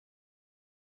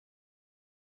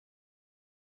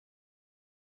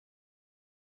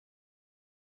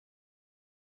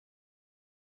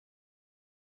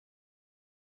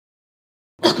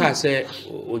Okay, say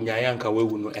Onyayanka we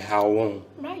will know how one.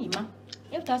 Right, ma.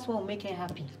 If that's what will make her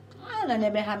happy. I'll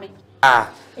never have me.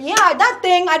 Ah. Yeah, that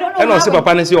thing, I don't know. And also,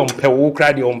 Papa, say on Pewu,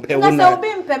 cried on Pewu. That's all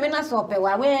being Pemina or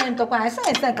Pewa. I went to I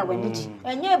said, I went.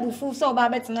 And yeah, Bufu so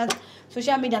bad, not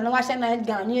social media, no wash and night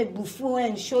gown, yeah, Bufu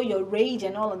and show your rage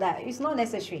and all of that. It's not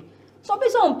necessary. So be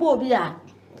so poor, yeah.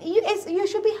 You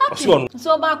should be happy. So,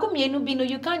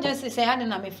 you can't just say, I don't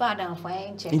know my father and for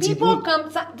people come,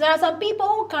 there are some people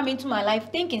who come into my life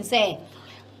thinking, say,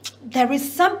 there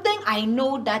is something I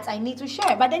know that I need to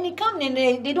share. But then they come and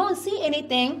they don't see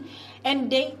anything.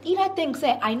 And they either think,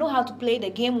 say, I know how to play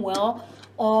the game well,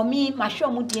 or me, my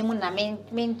show, so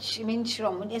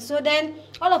then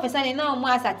all of a sudden, now I'm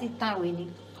at time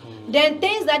winning. Then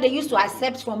things that they used to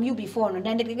accept from you before,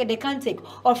 then they can't take.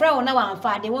 Or friend now I'm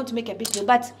far, they want to make a big deal.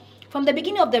 But from the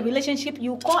beginning of the relationship,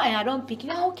 you call and I don't pick,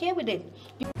 you're okay with it.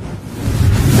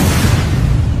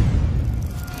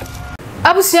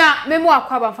 Abusia memo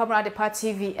akwaba famra de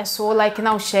party TV so like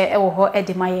now share e wo ho e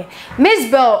de maye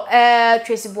Mzbel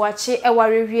Tracey Boakye e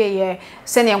ware wieye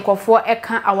se ne nkofo e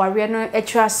ka aware no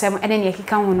atwa asem ene ne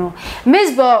ekika ho no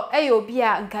Mzbel e ye obi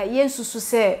a nka yensusu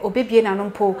se obebie na no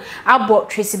mpo abo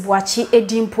Tracey Boakye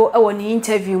edimpo e wo ne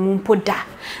interview mu mpo da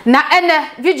na ene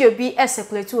video bi e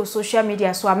circulate on social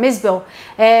media so Mzbel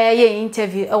ye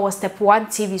interview e wo Step 1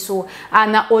 TV so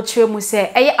ana o kire mu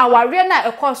se e aware na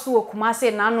e course wo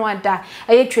Kumase na no ada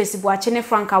Tracey Boakye ne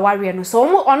Frank Aware no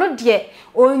so ono de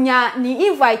onya ni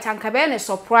invite anka be ne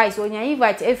surprise onya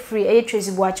invite every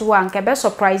Tracey Boakye wa anka be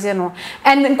surprise no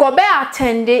and nko be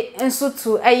attend nso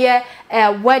to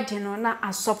wedding no na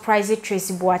a surprise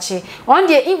Tracey Boakye on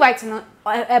the invite no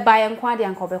by nkwa de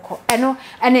anka obekọ eno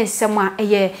ene nsem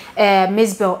a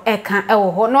Mzbel eka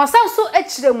ewo ho no san so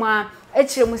akiremu a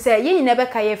echiremu say yin na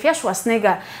beka ye fia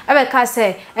Schwarzenegger abeka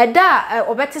say eda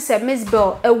obete say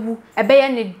Mzbel ewu ebeye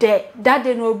ne de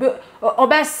dade no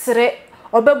obesere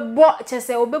obebo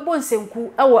chese obebo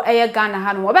nsenku ewo eye Ghana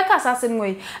ha no obeka asase no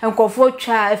enkofo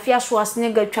twa fia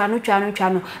Schwarzenegger twa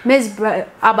no Mzbel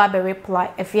aba be reply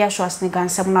fia Schwarzenegger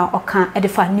nsem na oka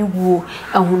edefa ni wuo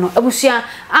ehu no abusia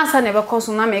ansa na beka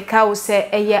so na meka wo say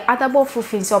eye adabo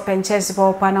frufin se open chance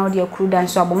Papano de akuru dan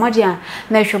so abomadia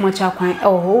na hwemo cha kwan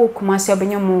ewo Kumase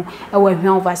obenyamo ewo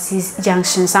ahwa overseas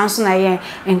junction sanso na ye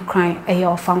enkran eye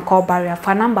ofanko barrier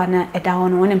fa number na eda ho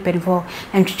no woni mpedifo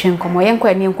entwetwe nkomo ye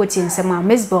nkwa ni enkoti nsem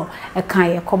Mzbel kan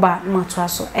ye koba mato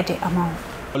aso ede amawo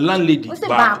landlady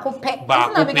ba ko pe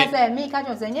na because me ka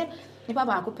jo senye ni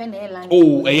ba ko pe na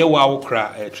landlady oh eye wa wo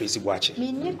kra Tracey Boakye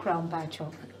me ni kra mba cho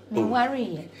me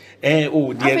worry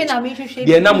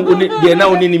de na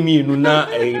oni ni mienu na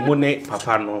mo ne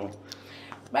papa no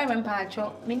by my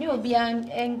pacho me ni obi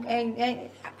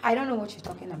I don't know what you're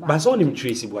talking about. But so nim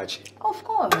Tracey Boakye. Of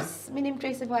course, me nim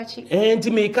Tracey Boakye. And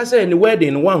me ka say ni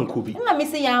wedding one could be. Na me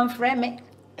say ya friend.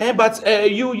 But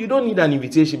you don't need an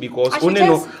invitation because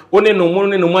only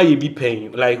no more you be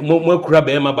paying like more crab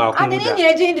emma about. I didn't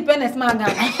need independence man.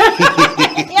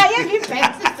 Yeah, you be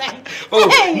paying.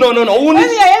 Oh no.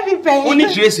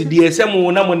 Only Tracey dear some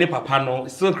money Papano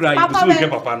still cry to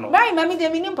Papano. Right, mommy, they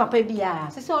meaning papa bia.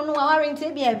 So no worrying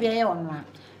to be a on.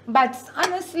 But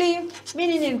honestly,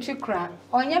 meaning in to cry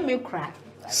on your milk cry.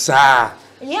 Sir.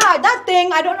 Yeah, that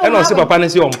thing I don't know. And also Papano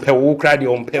say on Pewu cried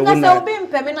on Pewu. That's being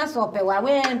Pemina so Pewa.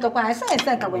 When to I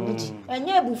said I went. And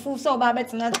yeah, Bufu so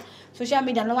bad not social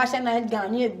media, no wash and night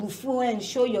gown, yeah, Bufu and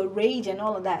show your rage and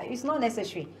all of that. It's not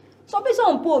necessary. So be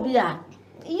so poor bia.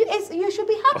 You should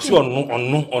be happy.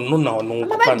 No.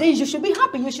 You should be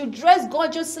happy. You should dress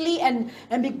gorgeously and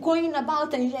be going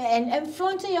about and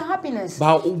flaunting your happiness.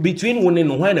 But between one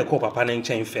and when the call Papa and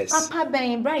chain first. Papa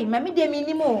being bright, mammy de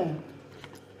minimum.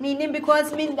 Meaning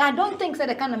because I don't think so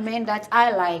the kind of men that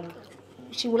I like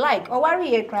she would like. Or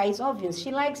worry cry is obvious. She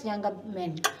likes younger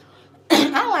men.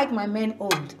 I like my men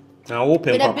old. Now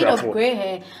open with a bit of grey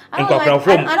hair. I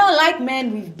don't like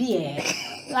men with beard.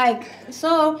 Like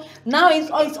so now it's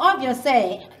obvious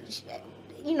say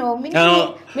you know me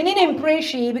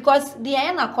impress because the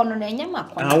ayana kono na nyama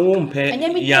kono. I won't pay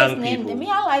young people. Me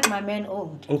I like my men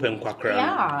old. Open kwakra.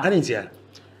 Yeah. Anisia.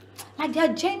 Like they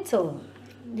are gentle.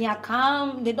 They are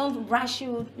calm. They don't rush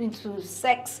you into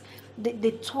sex.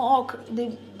 They talk.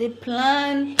 They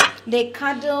plan. They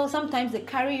cuddle. Sometimes they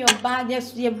carry your bag.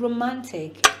 They're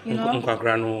romantic. You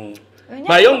know.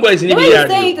 My young boys in the you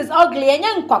say it is ugly.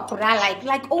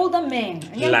 Like older men.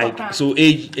 Like so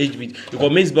age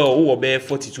because Mzbel who were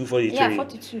 42, 43. Yeah,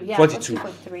 42. Yeah, 42.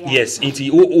 43, yeah. Yes, into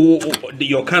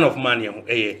your kind of man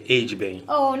age being.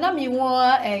 Oh, now me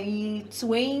were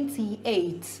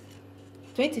 28.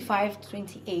 25,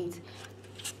 28.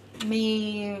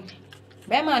 Me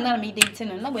Bema na me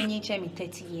dating no when you me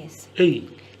 30 years. Hey.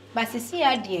 But see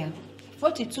idea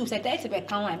 42 say 30 be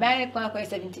kan one by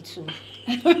 72.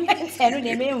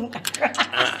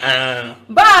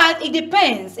 But it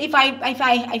depends. If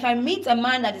I meet a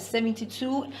man that is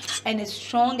 72 and is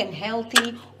strong and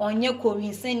healthy, on your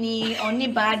coincidence, on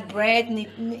your bad breath,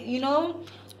 you know,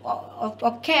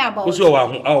 or care about.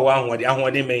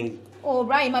 Oh,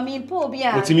 right, I mean, poor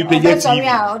Bia. What's me pay sorry,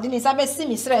 I didn't have see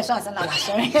me stress as an hour.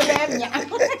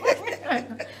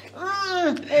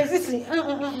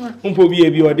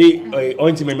 Be a day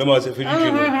ointment members of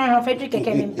Frederick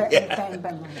came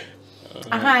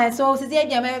so there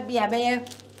be a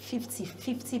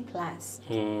 50 plus.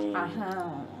 And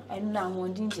now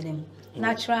wanting to them.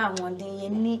 Natural one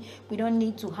we don't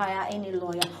need to hire any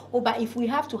lawyer. Oh, but if we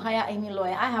have to hire any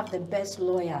lawyer, I have the best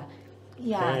lawyer.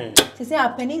 Yeah. To say a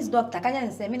penny's doctor, can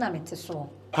you say me na me so?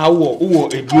 How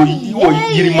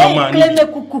yiri mama.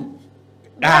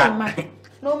 Ah.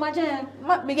 No, imagine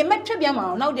me get met tribia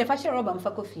now the fashion rob and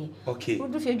for coffee. Okay. Who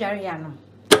do you Jariano?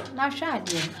 Now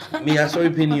shad me a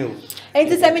sorry penny you. It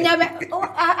is a minya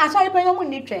I sorry penny on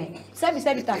the train. Service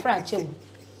it a fracture.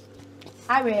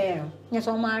 I wear yes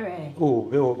on my oh,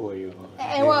 where you?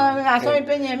 I sorry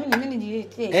penny a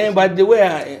minute. But the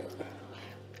way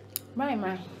my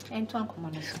man.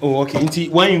 Oh, okay. Inti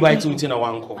one invite you into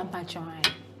one call. I'm patching.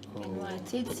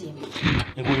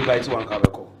 And go invite one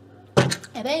call.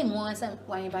 A very more some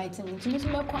one inviting me to Miss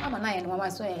Moko. I'm an eye and one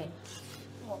so I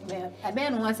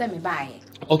bear no one send me by.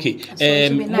 Okay.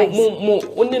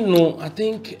 Only no, I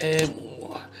think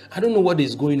I don't know what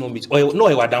is going on with. Oh, no,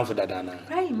 I was down for that, Dana.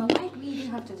 Right, my wife.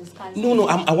 Have to discuss. No,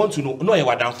 I want to know. No, I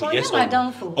was down for yes or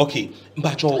no. Okay,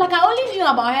 but like I only knew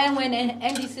about her when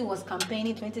NDC was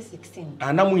campaigning 2016.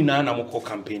 And I'm in an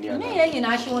campaign. Yeah, you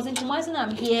know, she was in Kumasi.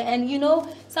 I'm here, and you know,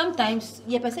 sometimes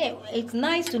it's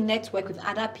nice to network with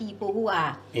other people who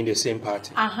are in the same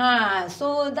party.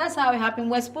 So that's how it happened.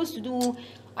 We're supposed to do.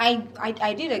 I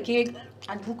did a gig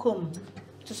at Bukom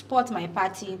to support my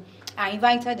party. I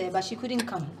invited her, but she couldn't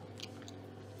come.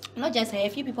 Not just her, a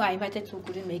few people I invited to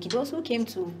couldn't make it. Those who came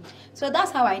to. So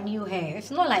that's how I knew her. It's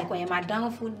not like when I'm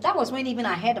down food. That was when even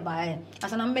I heard about her.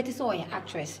 As an Ambetiso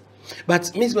actress.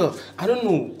 But Mzbel, I don't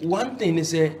know. One thing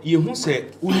is you who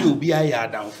say will be a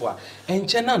down for and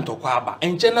Chena to Kwaba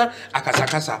and Chena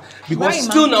Akasakasa. Because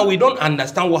still now we don't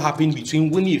understand what happened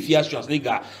between Winnie Fias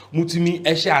Transliga, Mutimi,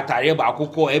 Esha Tareba,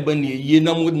 Koko, Ebony,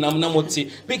 Yenamud Namnamoti.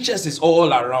 Pictures is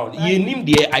all around. You name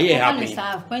the I happy.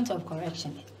 Point of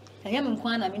correction. I am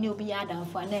Kwana, I mean, be Adam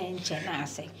for an inch and I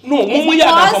say. No,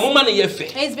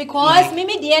 it's because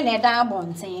Mimi dear Neda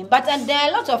Bontain, but there are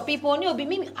a lot of people knew be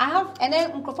me. I have and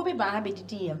then Uncle by habit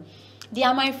dear. They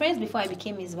are my friends before I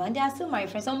became Mzbel, and they are still my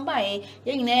friends. Somebody,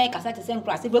 you know, cassette same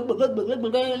class.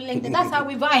 That's how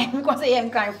we buy because I am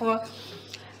crying for.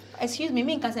 Excuse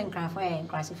me, can't cry for and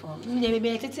classy for. They be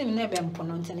a never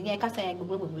pronouncing again, cassette.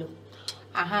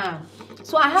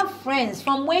 So I have friends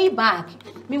from way back.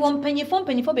 Me one penny for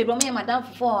baby, me and madam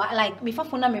for like me for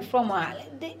me from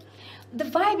the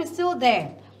vibe is still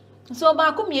there. So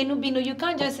you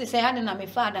can't just say I didn't have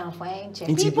father for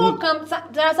people come.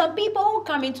 There are some people who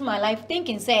come into my life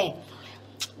thinking say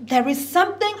there is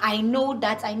something I know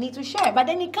that I need to share, but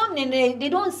then they come and they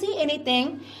don't see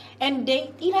anything, and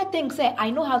they either think say I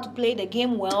know how to play the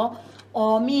game well.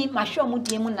 Or me, my show would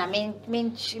be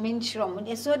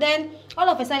so then all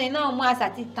of a sudden now more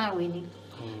at it time winning.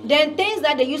 Then things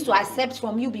that they used to accept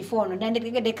from you before, no, then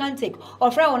they can't take. Or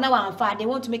for now I'm far, they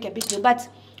want to make a big deal. But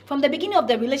from the beginning of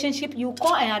the relationship, you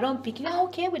call and I don't pick, you're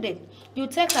okay with it. You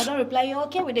text, I don't reply, you're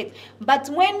okay with it. But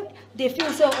when they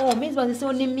feel so, oh, Mzbel is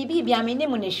so maybe I'm in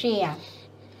a share.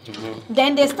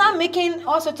 Then they start making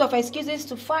all sorts of excuses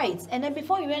to fight, and then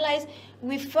before you realize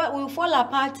we fall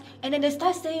apart, and then they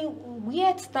start saying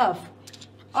weird stuff.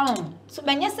 So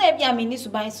when you say I mean to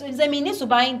buy, so it's a mean to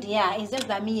buy there. It's just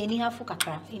that me any have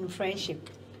fukaka in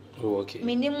friendship. Oh, okay.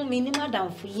 Minimum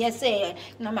down for yes, say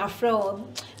no my friend.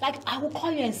 Like I will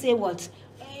call you and say what.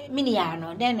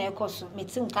 Then of course me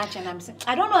too catch and I'm saying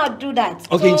I don't know how to do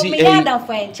that. Okay, so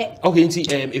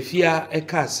if you are a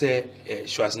car say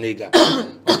Schwarzenegger,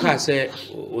 a car say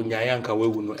Onyayanka we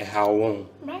will know how long.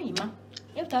 Right, ma.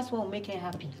 If that's what will make her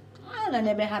happy, I'll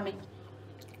never have me.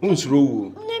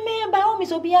 Unsru. Neme by all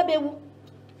Miss Obia Bewu.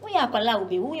 We are Palau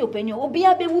be, we open your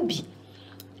Obia Bewubi.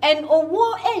 And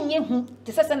Owo Enye,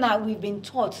 the system that we've been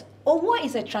taught, Owo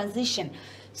is a transition.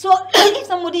 So if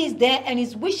somebody is there and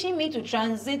is wishing me to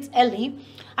transit early,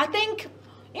 I think,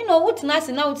 you know, what's nice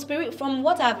now spirit from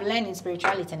what I've learned in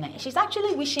spirituality now, she's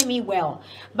actually wishing me well.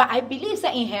 But I believe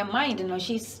that in her mind, you know,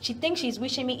 she thinks she's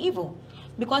wishing me evil.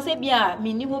 because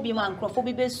me ni will be man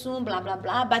crofobia soon, blah blah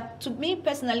blah. But to me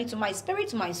personally, to my spirit,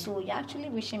 to my soul, you're actually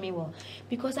wishing me well.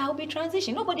 Because I will be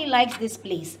transitioning. Nobody likes this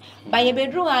place. By a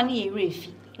bedroom and a refi.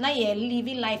 Now you're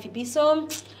living life, it be so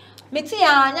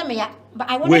but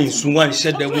I want when someone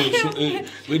said that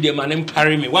with the man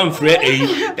carry me one friend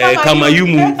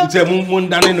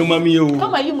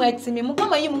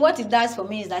Kamayumu what it does for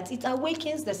me is that it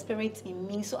awakens the spirit in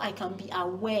me so I can be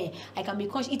aware, I can be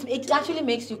conscious. It actually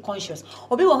makes you conscious.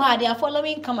 Or people they are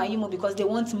following Kamayumu because they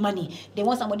want money, they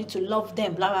want somebody to love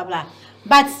them, blah blah blah.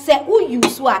 But say who you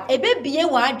swear a baby a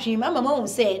dream, my mama will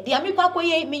say the America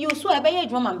me you swear a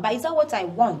drum, but is that what I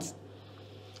want?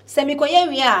 Like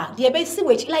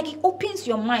it opens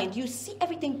your mind, you see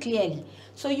everything clearly,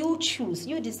 so you choose,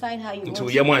 you decide how you want to.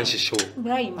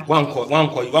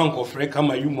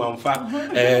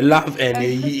 Love and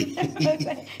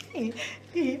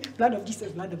blood of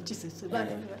Jesus, blood of Jesus, blood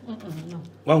of no.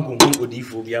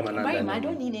 I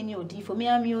don't need any OD for me.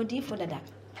 I'm OD for that.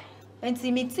 And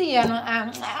see me,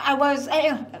 I was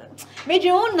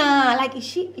like, is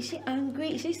she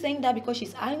angry? Is she saying that because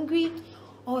she's angry?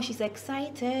 Or she's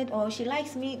excited, or she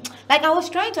likes me. Like, I was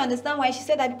trying to understand why she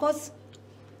said that, because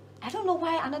I don't know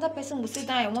why another person would sit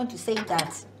down and want to say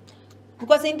that.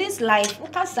 Because in this life,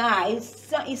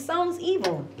 it sounds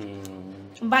evil.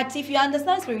 But if you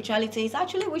understand spirituality, it's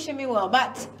actually wishing me well.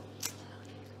 But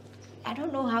I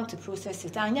don't know how to process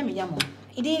it.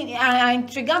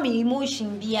 It trigger me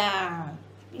emotion.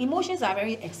 Emotions are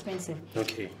very expensive.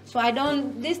 Okay. So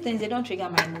these things, they don't trigger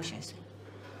my emotions.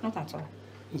 Not at all.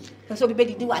 So people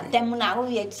do what them now.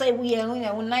 We say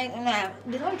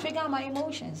they don't trigger my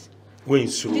emotions.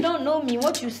 You don't know me.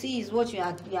 What you see is what you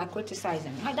are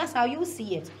criticizing. That's how you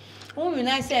see it. When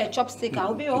I say a chopstick,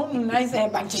 I'll be when I say a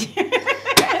bunch.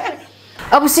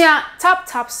 Abusia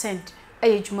tap send.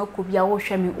 Ejuma ko bia wo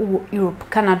hwe me wo Europe,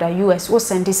 Canada, US, wo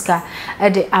send this car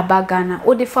de abagana.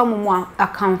 Wo de fa mo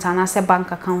account and as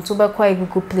bank account wo be kwa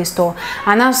Google Play Store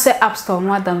and as App Store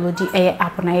no download the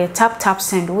app na tap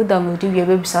send wo download we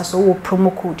be bisa so wo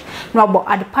promo code no abo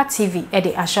Adepa TV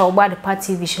de asha wo Adepa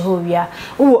TV she ho wia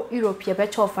wo Europe ye be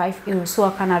cho €5 so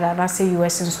Canada na say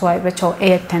US so e be cho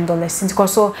 $10 since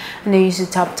so na use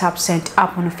tap send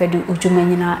app no fedu ujuma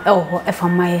nyina e ho e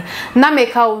famaye na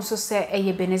make how so say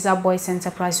Ebenezer Boys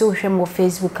Enterprise you hwem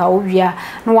Facebook a wia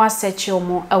no wa search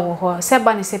mo ewo ho se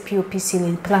ba ne se POP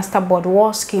ceiling, plasterboard,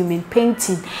 wall scheming,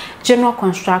 painting, general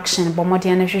construction bo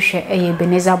modern na hwehwe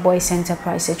Ebenezer Boys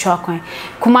Enterprise e chakwan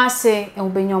Kumase e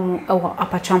obenyom ewo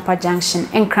Apachampa Junction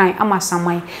enkran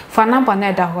amasamai fa number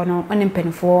na da ho no oni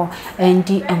mpenifo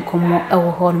ndi enkomo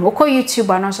ewo ho no okọ YouTube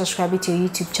and subscribe to your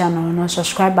YouTube channel no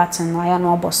subscribe button no ya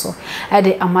no oboso e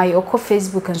de amai okọ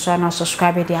Facebook and so na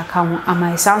subscribe the account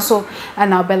amai sanso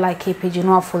and I'll be like page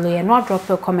no follow you no drop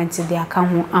your comment in the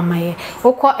account amaye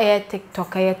okọ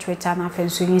TikTok Twitter na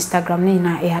Facebook Instagram ni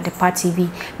na Adepa TV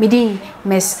midin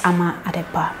Miss Ama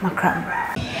Adepa Makram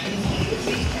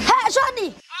hey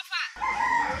Shodi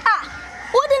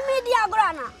what the media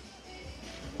grana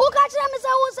o ka kire me se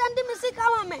wo send me sika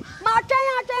ma me ma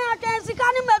twen sika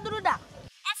ni medruda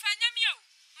ofanya mi o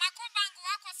mako bank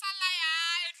wa ko sala ya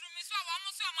edrumi so wa mo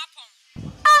so mapon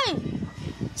ai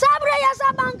sabre ya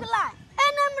sa bank line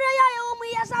enemre ya ye o mu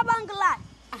ya sa bank line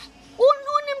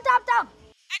unim tap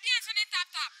edi enso ni tap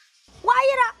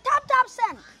wayira tap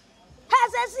send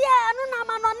has a see anu na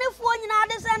ma no ne fu nyina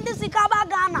de send sika ba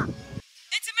Ghana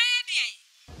enti me ye de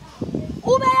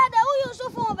ube ya de u use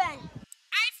phone ben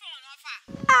iPhone ofa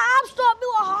App Store bi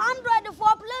wo Android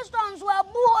for Play Store so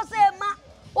abu ho se ma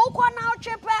ukọ na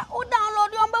chepe u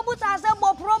download yon bebu sa se bo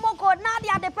promo code na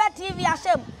dia Adepa TV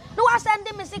asem no wa send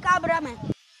me sika bra me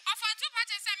ofa tu pa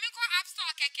che se me ko App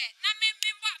Store keke na me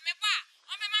ba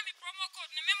o me ma me promo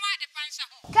code ne me mo Adepa nsha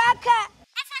ho keke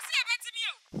ofa si e betimi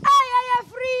o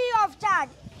free of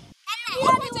charge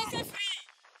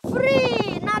free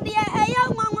na dia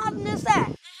nwanwa ne se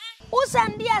u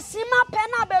send dia sima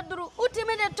pena bedru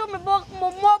utimi de to me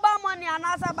mobile money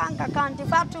anasa bank account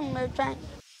fatum me twen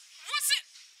wose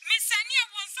me sani e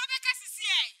won sabe ka sisi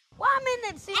e 1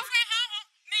 minute si ofa ha ho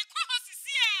me ko ho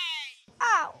sisi e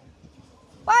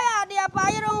why dia pa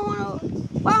yiro hu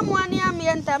wa mo ani am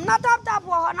yentem na tap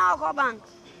wo ho na ko bank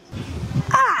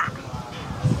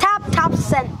tap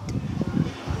send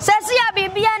sesi ya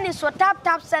bibia ni so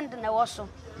tap send na wo so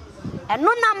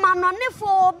eno na mano ne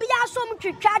fo obi asom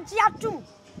twitwaje atum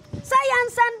say yan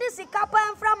send sika pa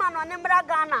enfra mano ne mbra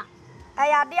Ghana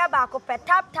ya de ba ko pe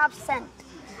tap send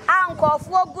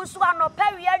ankofo ogusu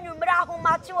anopa wi anwumra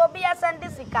ahomate obi ya send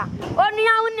sika oni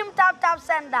a unim tap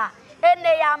send a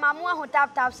ene ya mamu ahu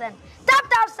tap send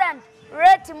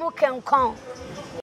rate mu kenkon